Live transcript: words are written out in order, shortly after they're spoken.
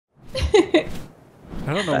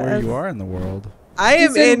I don't know where you are in the world. I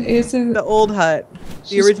am in the old hut.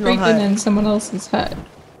 The original hut. in someone else's hut.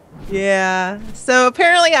 Yeah. So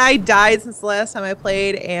apparently I died since the last time I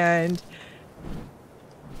played, and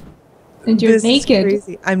you're naked. Is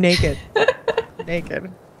crazy. I'm naked.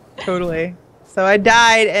 Naked. Totally. So I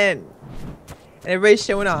died, and everybody's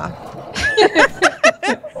showing off.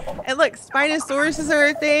 And look, Spinosauruses are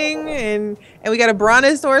a thing, and we got a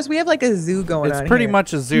Brontosaurus. We have like a zoo going on. It's pretty here.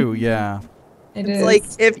 much a zoo, yeah. It's like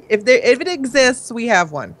if it exists, we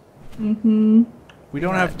have one. Mm-hmm. We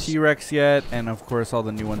don't have T-Rex yet, and of course all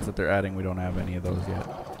the new ones that they're adding, we don't have any of those yet.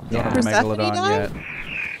 We don't have Megalodon yet.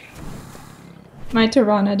 My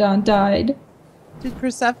Pteranodon died. Did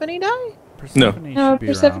Persephone die? Persephone No,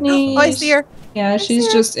 Persephone. Oh, I see her. Yeah,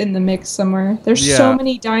 she's just in the mix somewhere. There's so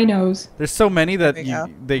many dinos. There's so many that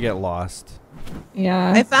they get lost.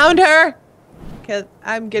 Yeah. I found her. Cause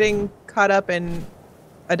I'm getting caught up in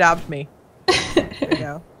adopt me. There we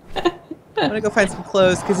go. I'm gonna go find some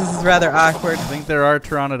clothes because this is rather awkward. I think there are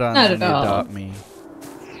Pteranodons in the adopt me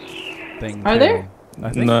thing. Are there? I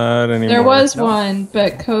think not anymore. There was one,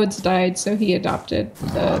 but Kohd's died, so he adopted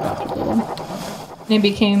the adoptable one. And he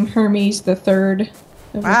became Hermes the Third.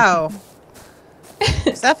 Wow.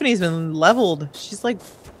 Stephanie's been leveled. She's like...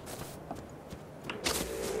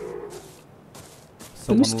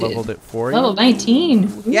 Someone leveled it for you? Level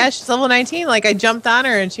 19. Yeah, she's level 19. Like, I jumped on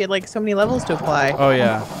her and she had like so many levels to apply. Oh,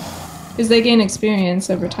 yeah. Because they gain experience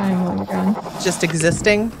over time while you're gone. Just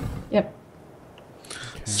existing? Yep. Okay.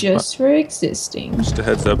 Just for existing. Just a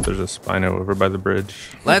heads up, there's a Spino over by the bridge.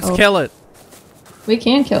 Let's kill it. We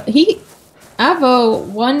can kill it.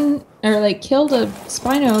 Avo killed a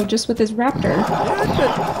Spino just with his raptor.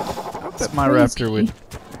 I bet my raptor would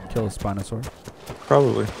kill a Spinosaur.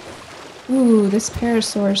 Probably. Ooh, this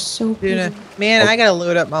Parasaur is so big. Man, I gotta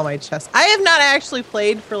load up all my chests. I have not actually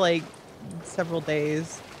played for like several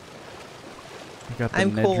days. You got the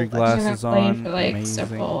Nedry glasses on. For like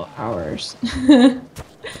several hours.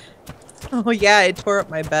 Oh yeah, it tore up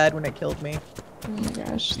my bed when it killed me. Oh my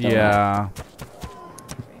gosh. Yeah.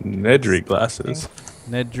 Nedry glasses.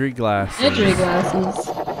 Nedry glasses. Nedry glasses.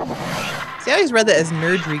 See, I always read that as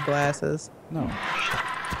nerdry glasses. No.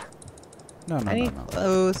 No. I need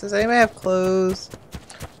clothes. Does anybody have clothes?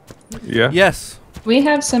 Yeah. Yes. We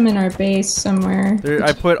have some in our base somewhere.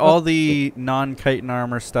 I put all the non-chitin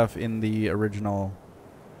armor stuff in the original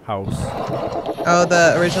house. Oh,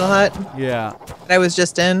 the original hut? Yeah. That I was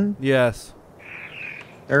just in? Yes.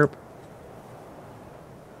 Derp.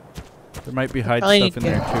 There might be hide stuff in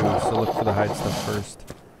there too, so look for the hide stuff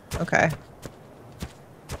first. Okay.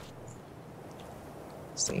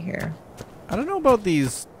 Let's see here. I don't know about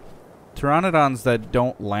these Pteranodons that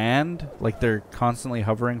don't land, like they're constantly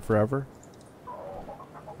hovering forever.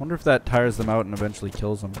 Wonder if that tires them out and eventually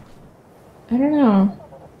kills them. I don't know.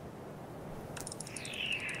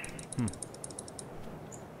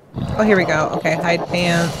 Oh, here we go. Okay, hide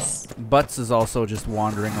pants. Butts is also just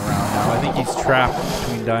wandering around now. I think he's trapped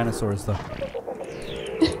between dinosaurs, though.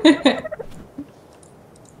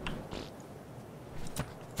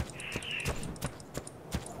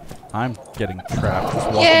 I'm getting trapped. Just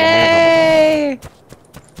walking Yay!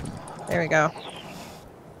 There we go.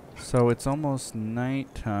 So it's almost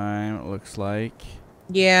nighttime, it looks like.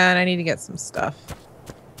 Yeah, and I need to get some stuff.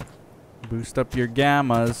 Boost up your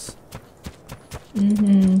gammas.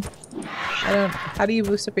 How do you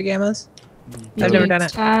boost up your gammas? I've never done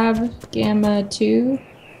it. Tab gamma 2.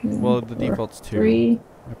 Well, the default's 2. 3.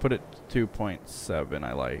 I put it 2.7.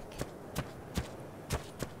 I like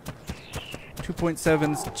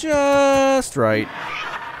 2.7's just right.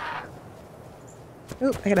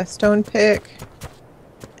 Oop! I got a stone pick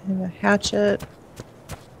and a hatchet.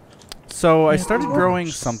 So I started growing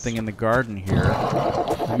something in the garden here.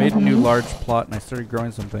 I made a new large plot and I started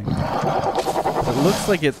growing something. It looks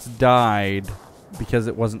like it's died because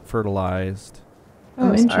it wasn't fertilized.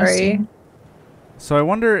 Oh, interesting. So I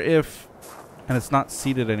wonder if, and it's not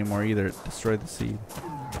seeded anymore either, it destroyed the seed.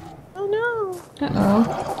 Oh no.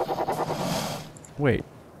 Uh-oh. Wait,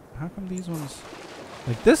 how come these ones,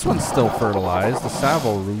 like this one's still fertilized, the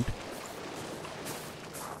Savo root.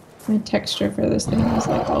 My texture for this thing is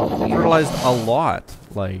like all weird. Fertilized a lot,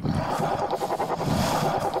 like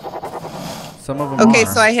some of them Okay,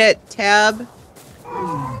 are. so I hit tab.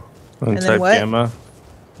 And then type what? gamma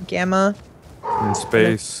Gamma. in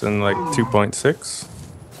space and like 2.6.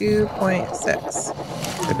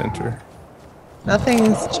 2.6. Hit enter.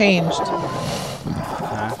 Nothing's changed.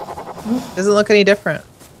 Doesn't look any different.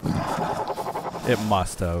 It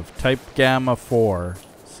must have. Type gamma 4.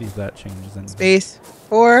 See if that changes anything. Space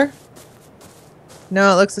 4.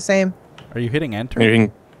 No, it looks the same. Are you hitting enter? You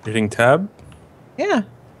can Hitting tab? Yeah.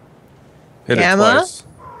 Hit Gamma? it twice.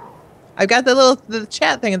 I've got the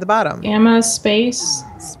chat thing at the bottom. Gamma space.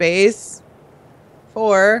 Space.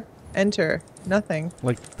 4. Enter. Nothing.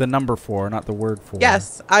 Like the number 4, not the word 4.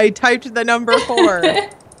 Yes, I typed the number 4.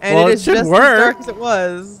 And Well, it it is should just work. as dark as it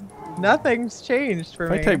was. Nothing's changed for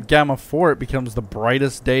If me. I type gamma 4, it becomes the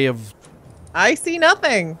brightest day of... I see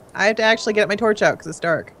nothing. I have to actually get my torch out because it's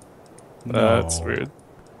dark. That's No. weird.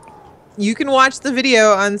 You can watch the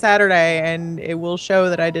video on Saturday and it will show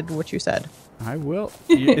that I did what you said. I will.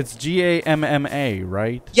 It's GAMMA,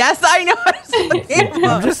 right? Yes, I know how to spell I'm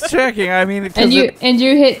Gamma. just checking. I mean, 'cause And you it- and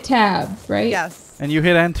you hit tab, right? Yes. and you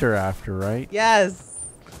hit enter after, right? Yes.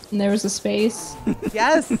 And there was a space.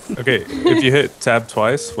 Yes. Okay, if you hit tab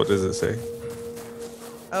twice, what does it say?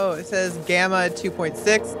 Oh, it says Gamma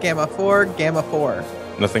 2.6, Gamma 4, Gamma 4.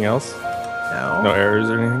 Nothing else? No. No errors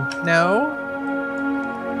or anything? No.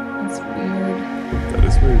 That's weird. That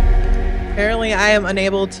is weird. Apparently, I am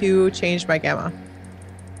unable to change my Gamma.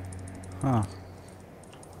 Huh.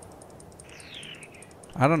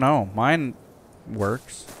 I don't know. Mine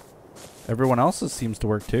works. Everyone else's seems to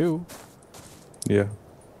work too. Yeah.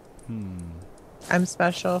 I'm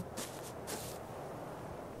special.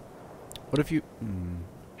 What if you...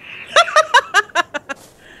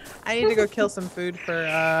 I need to go kill some food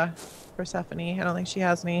for Persephone. I don't think she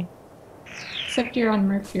has any. Except you're on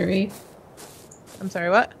Mercury. I'm sorry,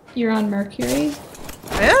 what? You're on Mercury.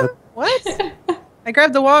 I am? What? I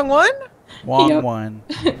grabbed the wrong one? Wong Yep. one.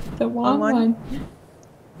 The wrong one? one.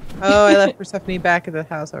 Oh, I left Persephone back at the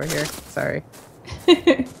house over here. Sorry.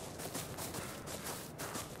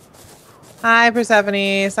 Hi,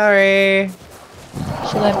 Persephone. Sorry.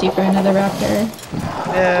 She left you for another raptor.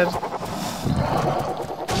 Did.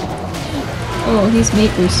 Oh, he's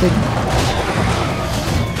mate boosted.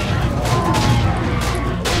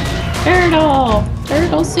 Turtle!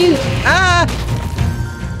 Turtle soup! Ah!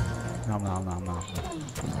 Nom nom nom nom.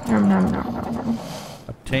 Nom nom nom nom nom.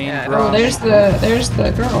 Obtain Yeah, Oh, bronze. there's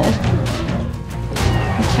the girl.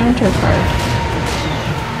 The counterpart.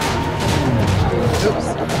 Oops.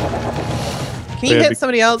 Can you Yeah, hit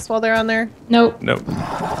somebody else while they're on there? Nope. Nope.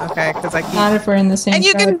 Okay, because I keep... Not if we're in the same And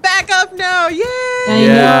you crowd. can back up now! Yay! I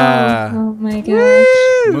Yeah. know. Oh my gosh. Woo!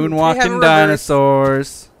 They have Moonwalking reverse.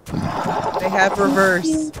 dinosaurs. They have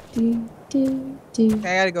reverse. Do, do, do.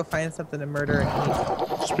 Okay, I gotta go find something to murder and eat.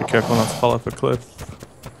 Just be careful not to fall off a cliff.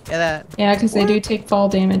 Yeah, that. Yeah, because they do take fall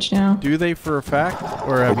damage now. Do they for a fact?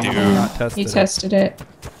 Or have They you do. not tested You it? tested it.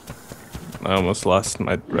 I almost lost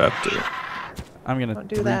my raptor. I'm going to Don't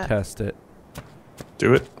do that. retest it.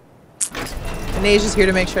 Do it. Eneija's here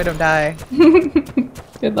to make sure I don't die.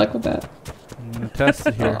 Good luck with that. I'm going to test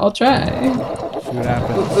it here. I'll try. See what Ooh,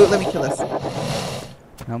 happens. ooh, let me kill this.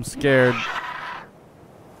 I'm scared.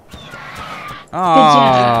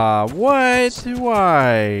 Ah, what?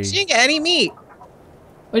 Why? She didn't get any meat.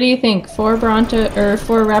 What do you think? 4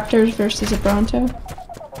 raptors versus a Bronto?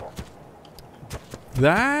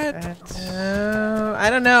 That? I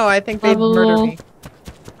don't know. I think they'd Level- murder me.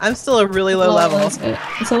 I'm still a really low level. Is it?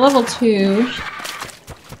 It's a level 2.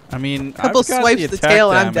 I mean, Couple I've got swipes the the attack tail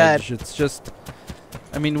and I'm damage. It's just,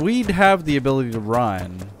 I mean, we'd have the ability to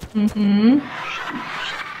run, Mm-hmm.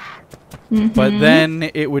 but then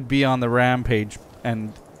it would be on the rampage,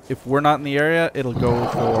 and if we're not in the area, it'll go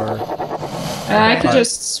for. I could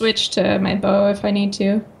just switch to my bow if I need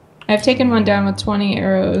to. I've taken one down with 20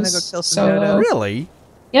 arrows. I'm gonna go kill some solo. dodo. Really?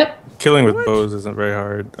 Yep. Killing with What? bows isn't very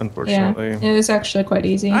hard, Yeah. unfortunately. It was actually quite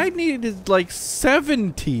easy. I needed like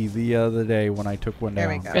 70 the other day when I took one There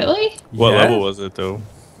down. we go. Really? What Yeah? level was it though?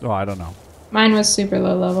 Oh, I don't know. Mine was super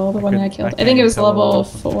low level, the one that I killed. I can't think it was tell the level level.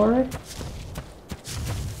 4.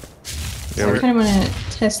 Yeah, So I kind of want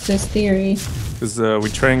to test this theory. because we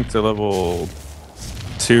tranked to level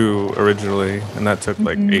 2 originally, and that took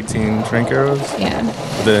like 18 trank arrows. Yeah.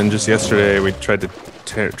 But then just yesterday we tried to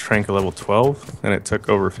trank a level 12, and it took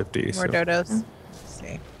over 50. More So. dodos. Let's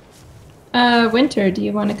see. Wyntr, do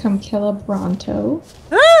you want to come kill a Bronto?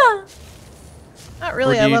 Ah! Not Or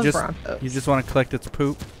really. do I you love just, Brontos. You just want to collect its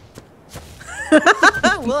poop?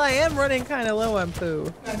 Well, I am running kind of low on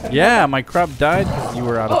poo. Yeah, my crop died because you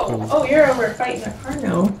were out of poop. Oh, you're over fighting a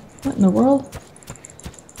Carno. What in the world?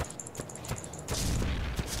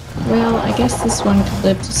 Well, I guess this one could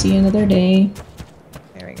live to see another day.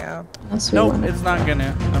 There we go. Unless we Nope, wanna- it's not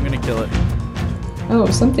gonna. I'm gonna kill it. Oh,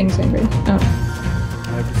 something's angry.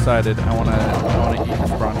 Oh, I've decided I wanna eat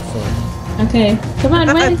this brontosaurus. okay. Come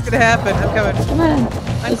on, Win. It's gonna happen. I'm coming. Come on.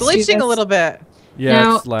 I'm Let's do glitching a this. little bit. Yeah,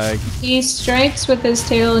 Now- it's lag. He strikes with his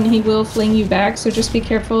tail and he will fling you back, so just be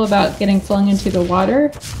careful about getting flung into the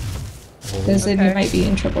water. because then you might be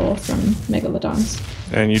in trouble from megalodons.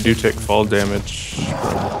 And you do take fall damage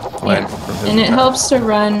from land. From his And it attack. helps to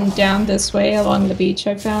run down this way along the beach.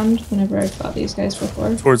 I found whenever I fought these guys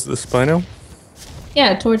before. Towards the Spino?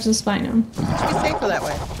 Yeah, towards the Spino. Should be safer that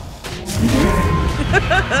way.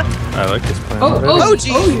 I like this plan. Oh,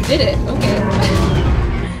 geez. Oh, you did it. Okay.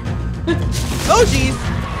 Oh, jeez.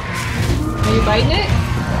 Are you biting it?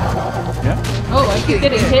 Yeah. Oh, I keep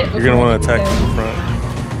getting hit. You're gonna want to before I attack get from the there. front.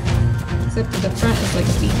 Except for the front is like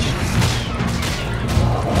a beach.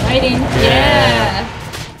 Biting. Yeah.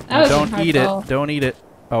 That was a Don't hard eat call. it. Don't eat it.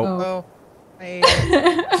 Oh. Oh. I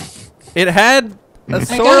It had a I gotta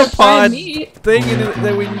prime sauropod meat. thing in it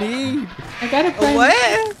that we need. I got a prime.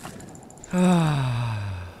 What?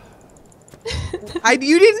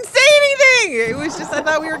 You didn't say anything. It was just I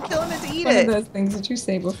thought we were killing it to eat One of it. those things that you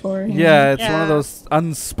say before. Yeah, it's one Yeah. of those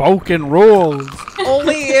unspoken rules.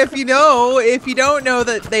 Only if you know. If you don't know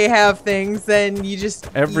that they have things, then you just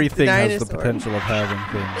eat the Everything has the dinosaur. potential of having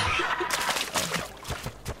things.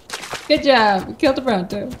 Good job. We killed the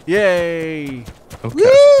Bronto. Yay! Okay.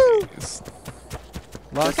 Woo!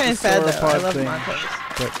 Lost It's kind the of sad though. I sauropod love thing, Moncos.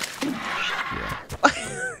 but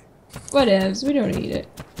Whatevs. We don't eat it.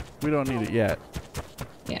 we don't need it yet.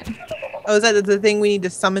 Yeah. Oh, is that the thing we need to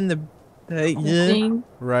summon the? Thing.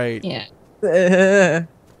 Right. Yeah. Yeah.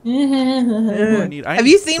 I Have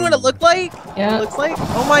need you seen what it food. looked like? Yeah. It looks like.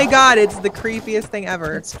 Oh my god! It's the creepiest thing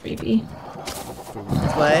ever. That's creepy.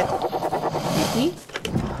 What? Creepy?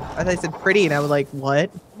 I thought I said pretty, and I was like,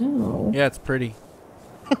 what? No. Yeah, it's pretty.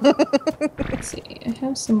 Let's see. I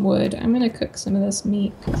have some wood. I'm gonna cook some of this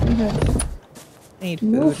meat because I have I need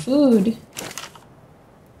no food. food.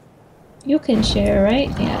 You can share, right?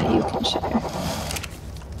 Yeah, you can share.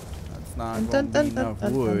 That's not Dun, gonna dun, be dun, enough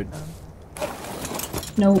dun, dun, wood. dun.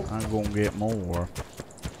 Nope. I'm gonna get more.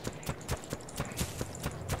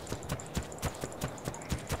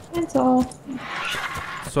 That's all.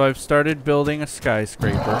 So I've started building a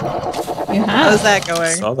skyscraper. You How's have. that I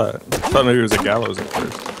going? saw that. I thought maybe it was a gallows at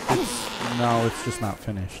first. No, it's just not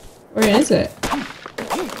finished. Where is it?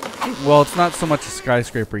 Well, it's not so much a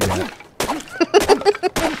skyscraper yet.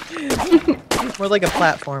 More like a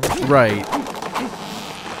platform. Right.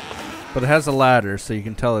 But it has a ladder, so you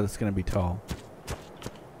can tell that it's gonna be tall.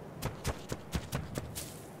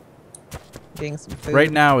 Getting some food.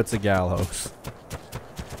 Right now, it's a gallows.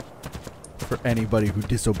 For anybody who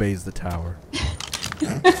disobeys the tower.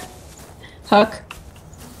 Huck.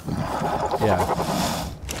 Yeah.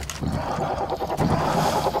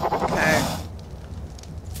 Okay.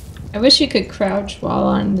 I wish you could crouch while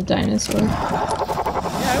on the dinosaur. Yeah, Do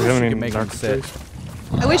I you wish, have any can make them sit. narcotics?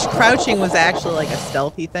 I wish crouching was actually like a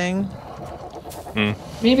stealthy thing.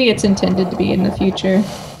 Maybe it's intended to be in the future.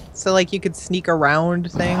 So like you could sneak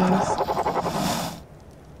around things.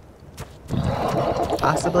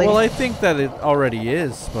 Possibly. Well, I think that it already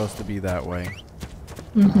is supposed to be that way.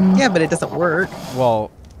 Mm-hmm. Yeah, but it doesn't work. Well,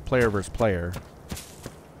 player versus player.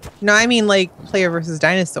 No, I mean like player versus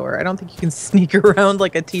dinosaur. I don't think you can sneak around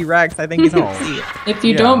like a T-Rex. I think you No. can see it. If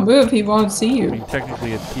you Yeah. don't move, he won't see I you. mean,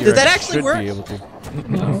 technically, a T-Rex Does that actually should work? be able to.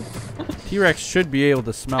 No. T-Rex should be able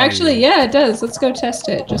to smell Actually, you. yeah, it does. Let's go test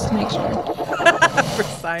it just to make sure. For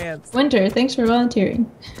science. Wyntr, thanks for volunteering.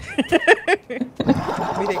 We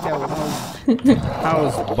didn't know.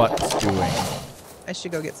 How's Butts doing? I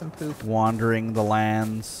should go get some poop. Wandering the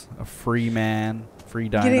lands, a free man, free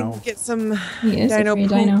dino. Get some He is dino a free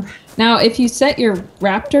poop. dino. Now, if you set your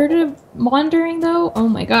raptor to wandering, though, oh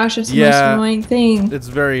my gosh, it's the most Yeah. annoying thing. It's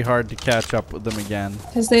very hard to catch up with them again.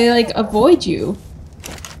 Because they, like, avoid you.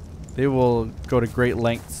 They will go to great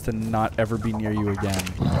lengths to not ever be near you again.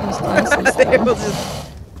 Those glasses, They will though. just-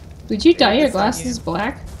 Did you dye your Focus on glasses you.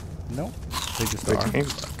 black? Nope. They just They are. came.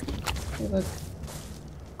 They look...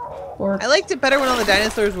 Or I liked it better when all the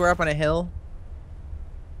dinosaurs were up on a hill.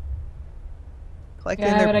 Collecting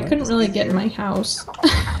yeah, their but I poop couldn't was really get in easier. my house.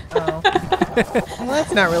 Oh. Well,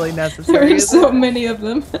 that's not really There necessary. were is so it? many of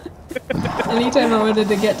them. Anytime I wanted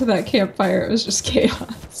to get to that campfire, it was just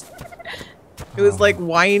chaos. It was like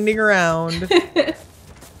winding around.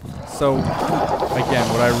 So, again,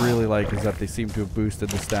 what I really like is that they seem to have boosted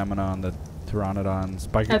the stamina on the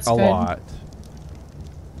pteranodons by That's a good. lot.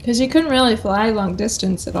 Because you couldn't really fly long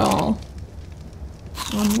distance at all.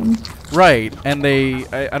 Right, and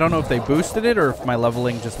I don't know if they boosted it or if my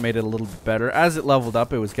leveling just made it a little bit better. As it leveled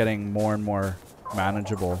up, it was getting more and more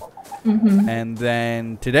manageable. Mm-hmm. And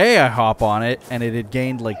then today I hop on it, and it had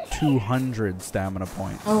gained like 200 stamina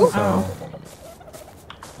points. Oh, so wow.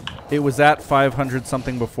 it was at 500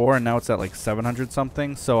 something before, and now it's at like 700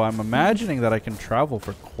 something. So I'm imagining that I can travel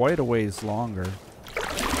for quite a ways longer.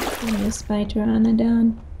 This by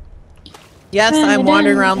Pteranodon. Yes, I'm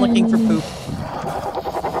wandering around looking for poop.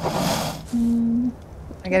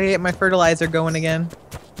 I gotta get my fertilizer going again.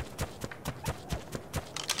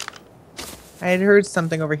 I had heard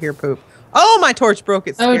something over here poop. Oh, my torch broke.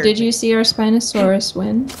 It Oh, scared did me. you see our Spinosaurus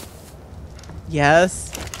win?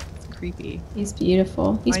 Yes. It's creepy. He's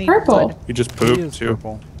beautiful. He's I need purple. wood. You just He pooped is too.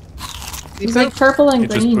 purple. He's like purple and You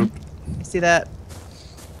just green. pooped. You see that?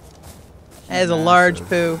 That is a large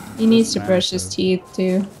poo. He needs to That's brush his massive. teeth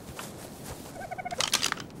too.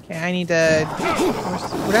 Okay, I need to.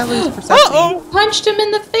 Would I lose perception? Oh! Punched him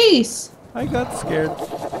in the face. I got scared.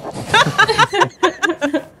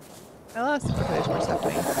 I lost perception.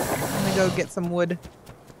 I'm gonna go get some wood.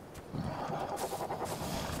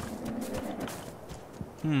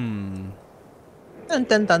 Hmm. Dun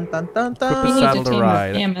dun dun dun dun Equip a We dun. need saddle to to tame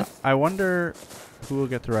ride. the mammoth. I wonder who will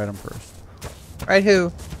get to ride him first. Right,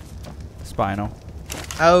 who? Spino.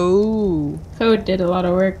 Oh. Kohd did a lot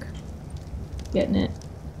of work getting it.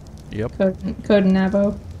 Yep. Kohd and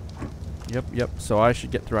Nabo. Yep. So I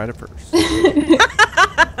should get to ride it first.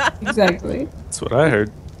 Exactly. That's what I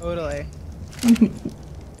heard. Totally.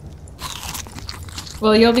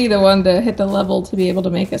 Well, you'll be the one to hit the level to be able to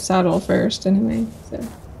make a saddle first, anyway. So. And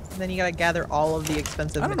then you gotta gather all of the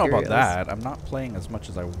expensive I don't know materials. about that. I'm not playing as much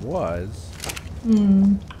as I was.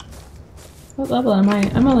 Hmm. What level am I?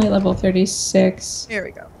 I'm only level 36. Here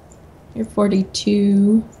we go. You're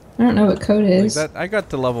 42. I don't know what Kohd Like is. that, I got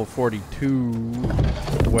to level 42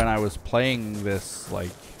 when I was playing this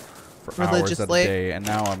like for hours at a Religiously. day, and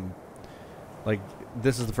now I'm like,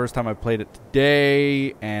 this is the first time I played it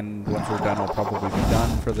today, and once we're done, I'll probably be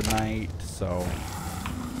done for the night. So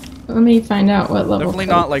Let me find out what level. definitely Kohd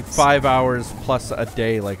not like is. 5 hours plus a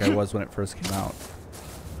day like I was when it first came out.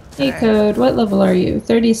 Hey Kohd, what level are you?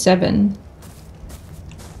 37.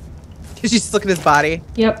 Did you just look at his body?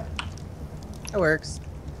 Yep. That works.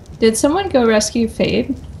 Did someone go rescue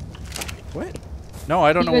Fade? What? No,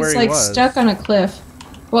 I don't know He where was he like was. stuck on a cliff.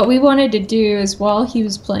 What we wanted to do is while he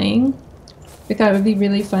was playing, we thought it would be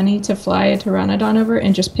really funny to fly a pteranodon over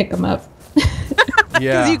and just pick him up.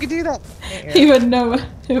 Yeah. Because you could do that. He would know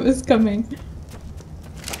it was coming.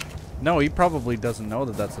 No, he probably doesn't know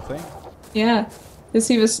that that's a thing. Yeah. Because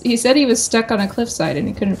he said he was stuck on a cliffside and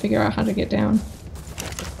he couldn't figure out how to get down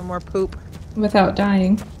Some more poop. without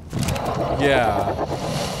dying. Yeah.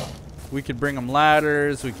 We could bring him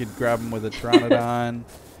ladders. We could grab him with a pteranodon.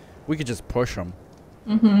 We could just push him.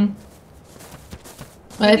 Mm-hmm.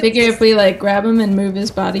 Well, I figure if we like grab him and move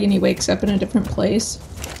his body and he wakes up in a different place.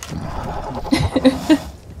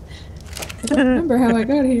 I don't remember how I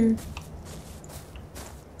got here.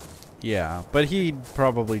 Yeah, but he'd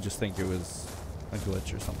probably just think it was a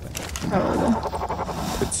glitch or something.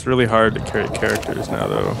 Probably. It's really hard to carry characters now,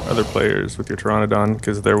 though. Other players with your Pteranodon,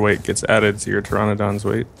 because their weight gets added to your Pteranodon's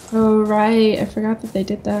weight. Oh, right. I forgot that they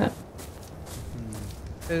did that.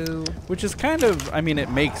 Ooh. Which is kind of, I mean, it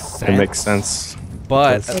makes sense. It makes sense.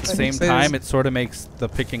 But Because- at the That's same what it time, says. it sort of makes the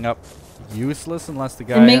picking up useless unless the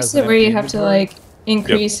guy It makes has it an where you empty have to inventory. like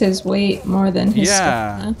increase his weight more than his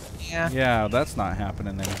Yeah. stamina. Yeah. Yeah, that's not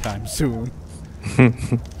happening anytime soon.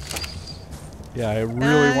 Yeah, I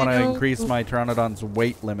really want to know. increase my Pteranodon's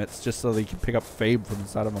weight limits just so they can pick up Fabe from the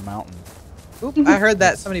side of a mountain. Oop, I heard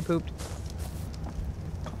that. Somebody pooped.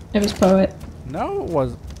 It was Poet. No, it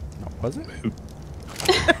was. No, was it?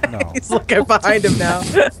 No. He's looking behind him now.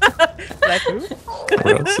 Did I poop?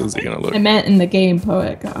 Where else is he gonna look? I meant in the game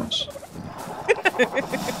Poet, gosh.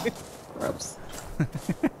 Gross.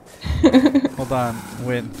 Hold on,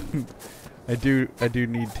 Win. I do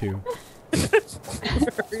need to.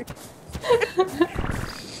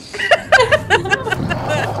 There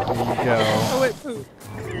you go. Oh, wait, poop.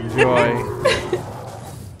 Enjoy.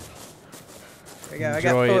 There we go. I got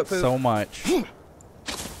Enjoy poet it poop. so much.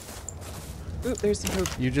 Oop, there's some poop.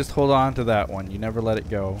 You just hold on to that one. You never let it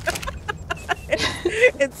go.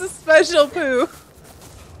 It's a special poo.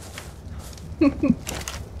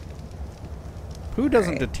 Poo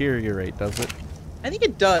doesn't Alright. deteriorate, does it? I think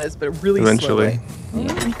it does, but really Eventually. slowly.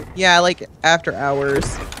 Yeah. Yeah, like after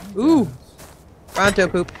hours. Ooh. Pronto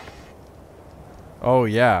poop. Oh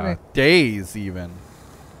yeah, Okay. days even.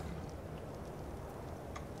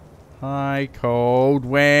 Hi, Cold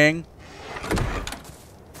Wing.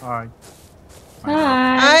 Hi.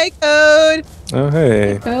 Hi. Hi, Code. Oh,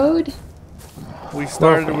 hey. Code. We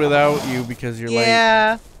started without you because you're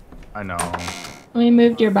Yeah. I know. We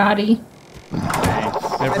moved your body.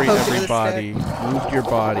 Thanks. late. I poked it with a Everybody moved your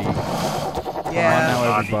body. Yeah. Come on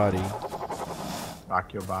now, everybody.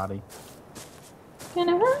 Rock your body.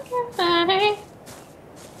 Gonna rock your body.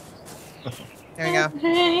 There we go.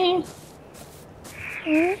 Hey.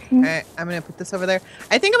 Okay, I'm gonna put this over there.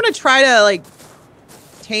 I think I'm gonna try to like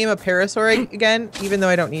tame a parasaur again, even though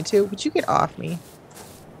I don't need to. Would you get off me?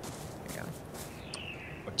 There you go.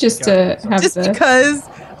 Just to have Just the. because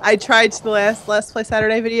I tried to the last Let's Play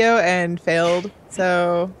Saturday video and failed.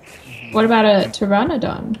 So What about a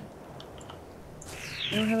pteranodon?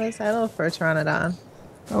 I don't have a saddle for a pteranodon.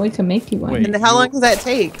 Well, we can make you one. Wait. And how long does that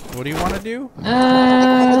take? What do you want to do?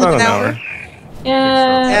 About an hour.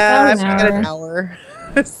 Yeah, Yeah, about I've got an hour.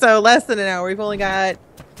 So less than an hour. We've only got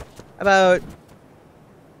about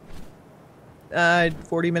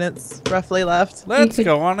 40 minutes roughly left. Let's could-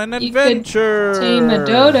 go on an you could adventure. Tame a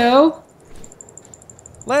dodo.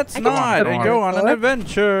 Let's I not can and go on an dodo.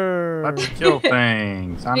 adventure. Let's kill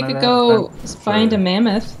things. on We an could go adventure. find a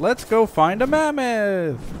mammoth. Let's go find a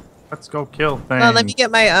mammoth. Let's go kill things. Well, let me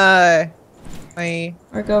get my my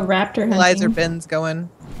Or go raptor fertilizer hunting. bins going.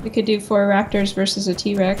 We could do 4 raptors versus a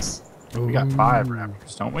T-Rex. We got 5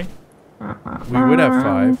 raptors, don't we? We would have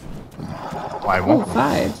 5. Why Oh, won't we?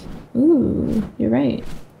 5. Ooh, you're right.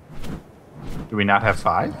 Do we not have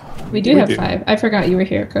 5? We do We have do. 5. I forgot you were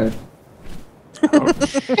here, Kohd.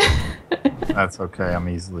 That's okay. I'm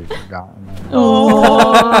easily forgotten.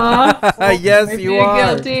 Aww. Yes, you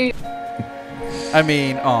are. Guilty. I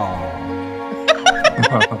mean, aw.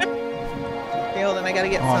 Okay, hold on. I gotta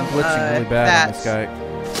get Oh, I'm some glitching really bad on this bats.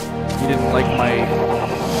 guy. He didn't like my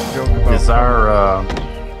joke about. Is our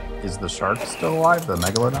is the shark still alive? The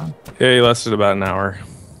megalodon? Yeah, he lasted about an hour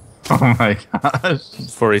Oh my gosh!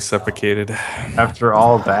 before he suffocated. After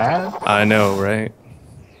all that? I know, right?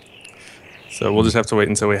 So we'll just have to wait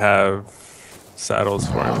until we have saddles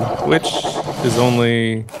for him, which is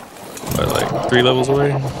only what, like 3 levels away.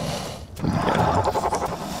 Yeah.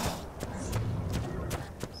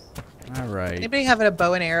 All right. Anybody have a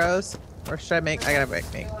bow and arrows? Or should I make? I gotta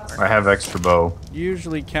make. I have extra bow.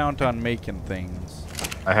 Usually count on making things.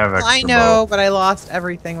 I have extra I know, but I lost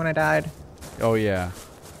everything when I died. Oh yeah,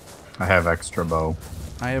 bow. I have extra bow.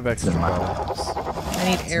 I have extra in my bow. house. I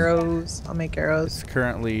need arrows. I'll make arrows. It's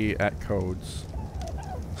currently at Codes.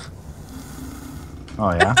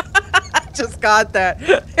 Oh yeah. I just got that.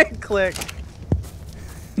 Click.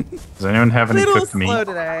 Does anyone have any Little cooked slow meat?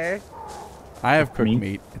 today. I have cooked Meat?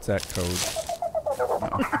 meat. It's at Codes.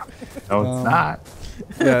 No, it's not.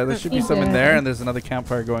 Yeah, there should be some in there, Yeah. and there's another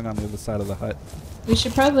campfire going on the other side of the hut. We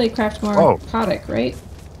should probably craft more Oh. narcotic, right?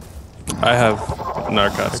 I have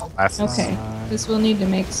narcotic. Last Okay. This will need to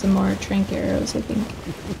make some more trank arrows, I think.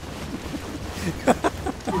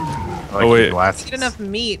 Like Oh, wait. glasses. Get enough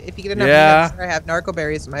meat. If you get enough Yeah. meat, I'm sure I have narco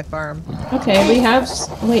berries in my farm. Okay, we have.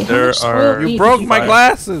 Wait, how There much spoiled are- meat You did broke you my get?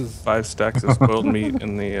 glasses. 5 stacks of spoiled meat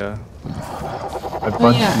in the. A Oh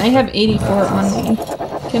bunch yeah, I have 84 on me.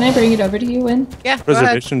 Can I bring it over to you, Win? Yeah, go ahead.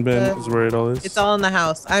 Preservation bin is where it all is. It's all in the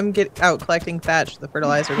house. I'm out collecting thatch for the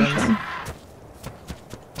fertilizer bins.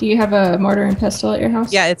 Do you have a mortar and pestle at your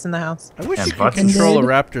house? Yeah, it's in the house. I wish And you could buttons. control a Indeed.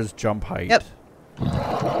 raptor's jump height. Yep.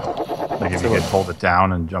 Like if you could hold it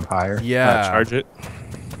down and jump higher. Yeah. charge it.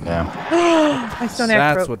 Yeah. My stone axe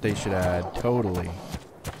That's broke. what they should add. Totally.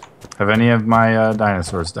 Have any of my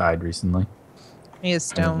dinosaurs died recently? He is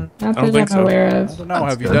stone. Not I don't that think I'm so. aware I of. don't know.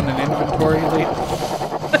 That's Have you good. done an inventory lately?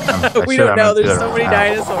 We should don't know. have There's it so many now.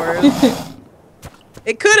 dinosaurs.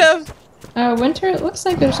 It could have. Winter, it looks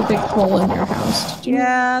like there's a big hole in your house. Did you?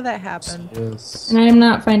 Yeah, that happened. Yes. And I am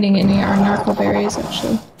not finding any narco berries,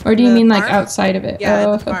 actually. Or do you The mean like farm? outside of it? Yeah,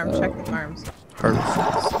 Oh, at the farm. Check the farms. Harvest.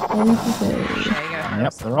 okay. Yeah, you gotta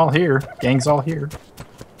Yep, they're all here. Gang's all here.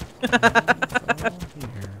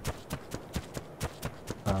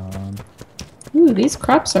 Um, Ooh, these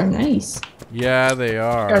crops are nice. Yeah, they you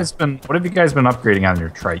are. guys what have you guys been upgrading on your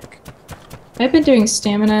trike? I've been doing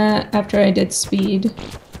stamina after I did speed.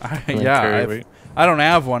 Yeah, wait. I don't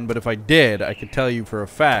have one, but if I did, I could tell you for a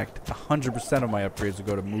fact, 100% of my upgrades would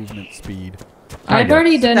go to movement speed. I've guess.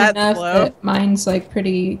 already done That's enough slow. that mine's like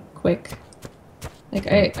pretty quick. Like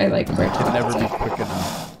I like where it Can never be quick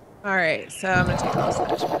enough. All right, so I'm gonna take all this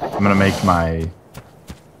thatch back. I'm gonna make my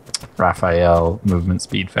Raphael movement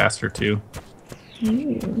speed faster too.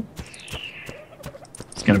 Ooh.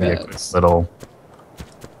 It's gonna be a quick Gross. little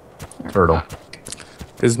turtle.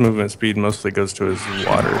 His movement speed mostly goes to his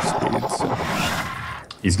water speed. So.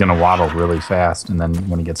 He's gonna waddle really fast, and then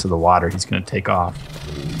when he gets to the water, he's gonna take off.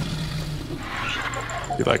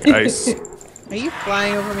 Be like ice. Are you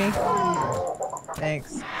flying over me?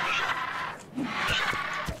 Thanks.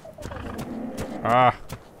 Ah,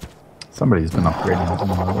 Somebody's been upgrading with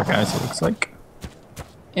one of the other guys. It looks like.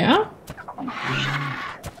 Yeah. I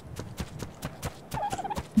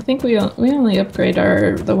think we only upgrade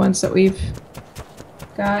the ones that we've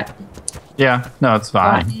got. Yeah, no, it's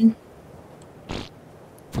fine. gotten.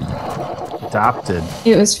 adopted?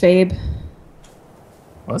 It was Fabe.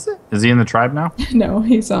 Was it? Is he in the tribe now? No,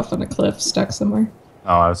 he's off on a cliff, stuck somewhere.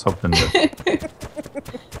 Oh, I was hoping to.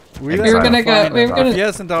 We We were gonna go- we were gonna- He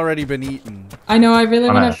hasn't already been eaten. I know, I really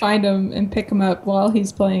On want a- to find him and pick him up while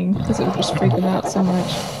he's playing, because it would just freak him out so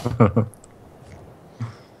much.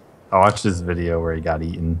 I watched his video where he got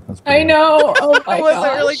eaten. That's I pretty know! Oh my Was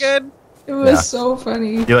gosh. it really good? It was Yeah. so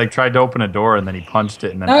funny. He like tried to open a door and then he punched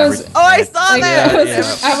it and then That was- everything. Oh, I saw Like, that! that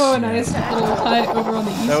was Yeah. Amo and I's little hut over on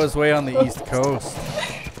the east. That was way on the east coast.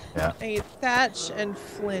 Yeah. I need thatch and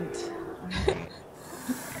flint.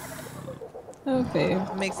 Oh, babe.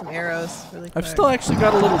 I'll make some arrows really quick. I've still actually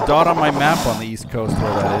got a little dot on my map on the east coast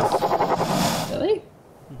where that is. Really?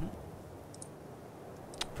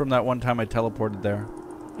 From that one time I teleported there.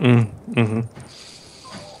 Mm-hmm.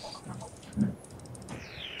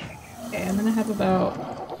 Okay, I'm gonna have about.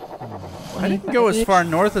 I didn't go as 25-ish. far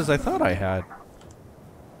north as I thought I had.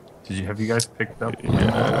 Have you guys picked up?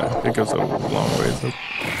 Yeah, it goes a long ways up.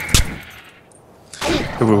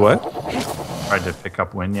 Have we what? Tried to pick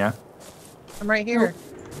up Win yet? I'm right here.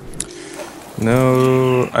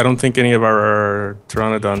 No, I don't think any of our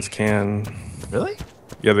pteranodons can. Really?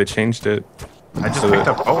 Yeah, they changed it. I just So picked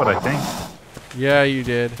that- up Kohd, I think. Yeah, you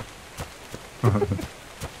did.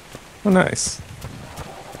 Oh, nice.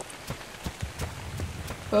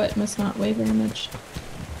 But it must not weigh very much.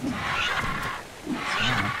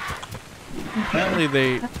 Apparently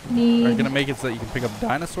they are Need. gonna make it so that you can pick up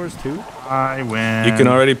dinosaurs too. I win. You can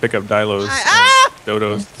already pick up dilos,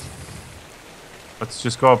 dodos. Let's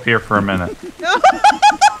just go up here for a minute. No.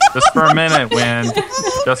 Just for a minute, Win.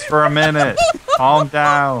 Just for a minute. Calm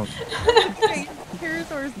down. Hey,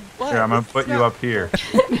 Pterosaur's butt. Here, I'm gonna put you up here.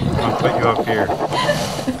 I'm gonna put you up here.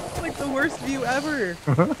 It's like the worst view ever.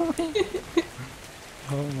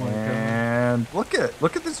 Oh my And look at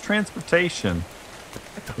this transportation.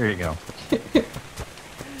 Here you go.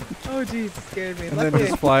 Oh jeez, it scared me. And then Luckily,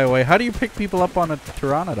 just fly away. How do you pick people up on a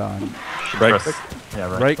pteranodon? Right Press- click.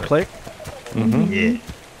 Yeah, Right click? Mm-hmm. Yeah.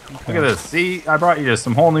 Look at this. See, I brought you just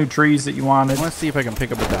some whole new trees that you I wanted. want to see if I can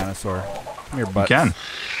pick up a dinosaur. Come here, You butts. can.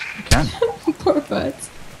 You can. Poor butts.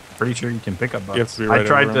 Pretty sure you can pick up You have bugs. to be right I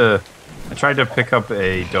tried over to tried to pick up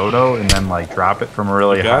a dodo and then like drop it from a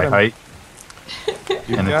really You got high him. height,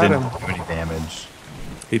 You and it got didn't him. do any damage.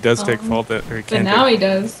 He does take fault that, or he But can now take. he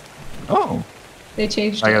does. Oh, They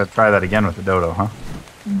changed I it. gotta try that again with the dodo, huh?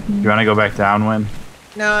 Do you want to go back down, Win?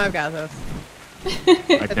 no, I've got those.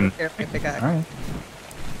 I can. Here, my pickaxe. All right.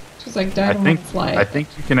 Just like I died on think one fly. I think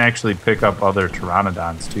you can actually pick up other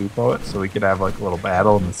pteranodons too, Poet. So we could have like a little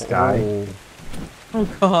battle in the sky. Oh, Oh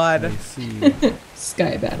god. I see.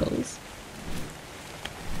 Sky battles.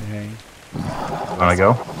 Okay. Want to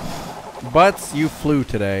go? Butts, you flew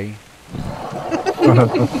today.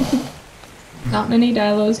 Not many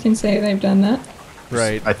dilos can say they've done that.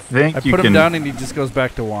 Right. I think I you put can. him down and he just goes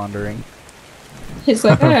back to wandering. He's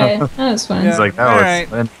like, alright, that was fun. Yeah. He's like, that All was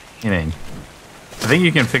right. entertaining. I think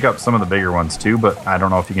you can pick up some of the bigger ones too, but I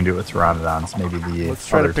don't know if you can do it with pteranodons. Maybe the Let's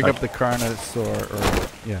try to other pick type. up the Carnosaur,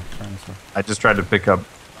 or yeah, Carnosaur. I just tried to pick up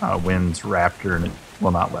Wynn's raptor and it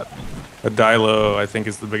will not let me. A dilo, I think,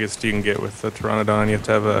 is the biggest you can get with the pteranodon. You have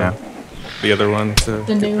to have the other one to The get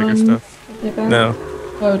new bigger one? stuff. They got? No.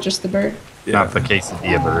 Oh, just the bird. Yeah. Not the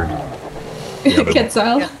quesadilla bird. The other one.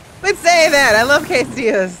 Quetzal. Yeah. Quit saying that. I love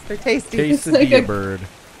quesadillas. They're tasty. It's Quesadilla like a- bird.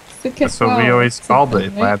 It's a That's what we quetzal always called it.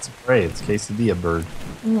 something, right? Lads of Prey. It's quesadilla bird.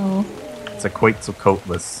 Oh. It's a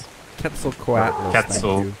Quetzalcoatlus. Quetzalcoatlus.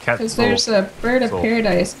 Quetzal. Because there's a bird of Quetzal.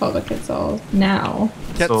 paradise called a quetzal now.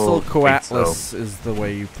 Quetzalcoatlus is the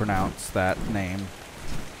way you pronounce that name.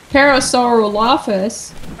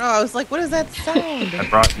 Parasaurolophus. Oh, I was like, what does that sound? I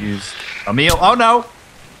brought you a meal. Oh no!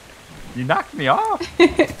 You knocked me off.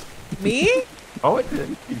 Me? Oh, it did.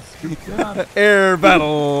 You scooped it up. Air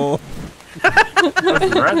battle. I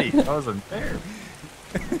wasn't ready. I wasn't there.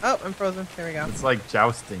 Oh, I'm frozen. There we go. It's like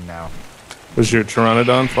jousting now. Was your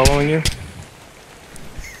pteranodon following you?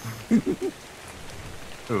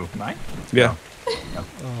 Ooh, mine? Yeah.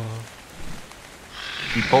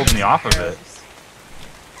 You pulled me off of it.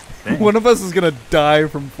 Dang. One of us is gonna die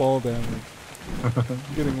from fall damage.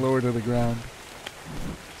 Getting lower to the ground.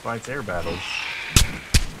 That's why it's air battles.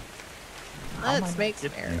 Let's make some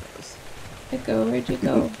Get me. arrows. Echo, where'd you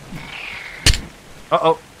go?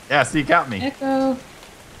 Uh-oh. Yeah, see, you got me. Echo.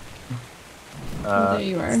 Oh, there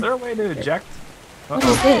you are. Is there a way to eject? What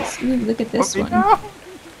is this? Ooh, look at this Put me one. down.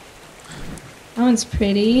 That one's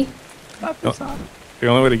pretty. Not this one. The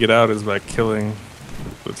only way to get out is by killing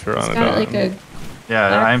the It's pteranodon. got like a Yeah,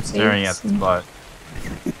 Black I'm staring at face the butt.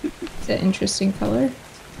 it's an interesting color.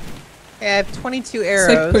 Okay, I have 22 It's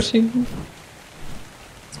like arrows. pushing.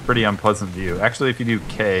 It's pretty unpleasant view. Actually, if you do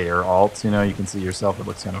K or Alt, you know, you can see yourself. It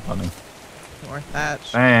looks kind of funny. More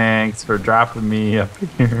thatch. Thanks for dropping me up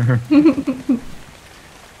here.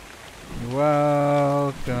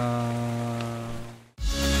 Welcome.